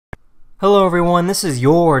Hello everyone, this is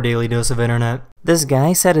your daily dose of internet. This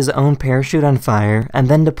guy set his own parachute on fire and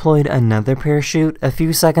then deployed another parachute a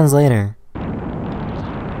few seconds later.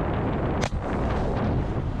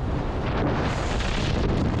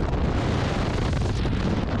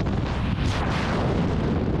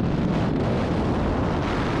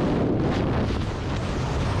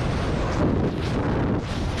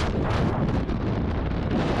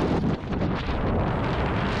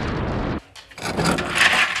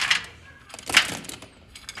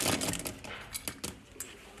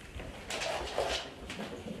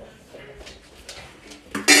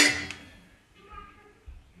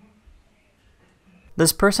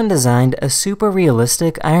 This person designed a super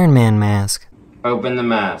realistic Iron Man mask. Open the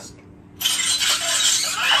mask.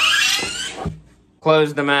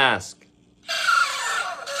 Close the mask.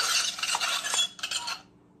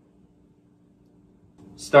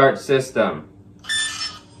 Start system.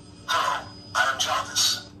 Hello, Adam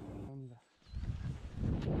Jarvis.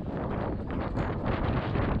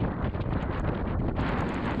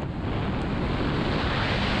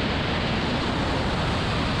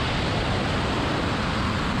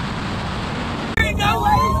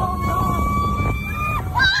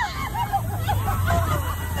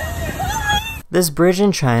 This bridge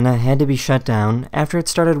in China had to be shut down after it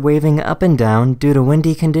started waving up and down due to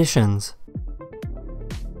windy conditions.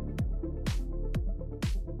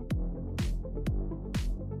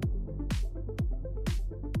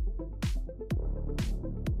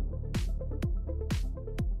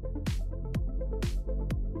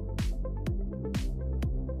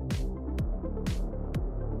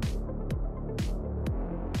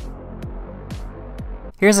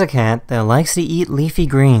 Here's a cat that likes to eat leafy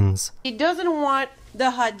greens. She doesn't want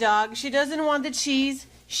the hot dog. She doesn't want the cheese.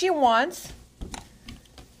 She wants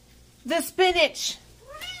the spinach.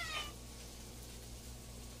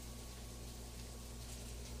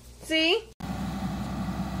 See?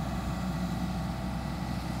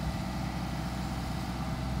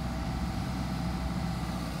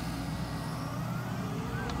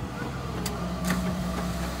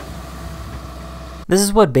 This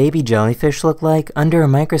is what baby jellyfish look like under a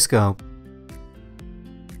microscope.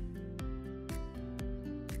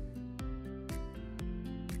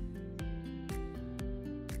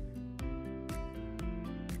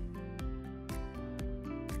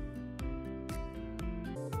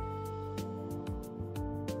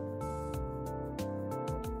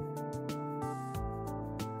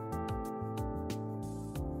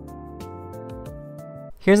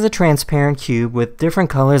 Here's a transparent cube with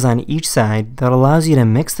different colors on each side that allows you to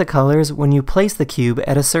mix the colors when you place the cube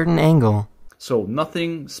at a certain angle. So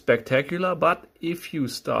nothing spectacular, but if you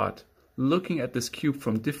start looking at this cube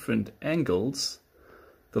from different angles,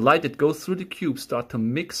 the light that goes through the cube start to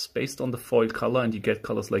mix based on the foil color, and you get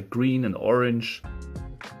colors like green and orange.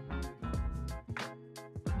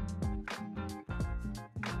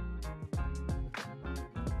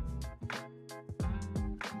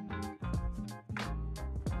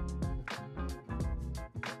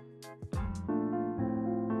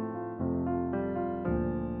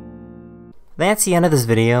 That's the end of this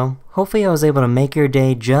video. Hopefully I was able to make your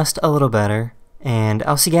day just a little better, and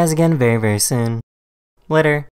I'll see you guys again very soon. Later.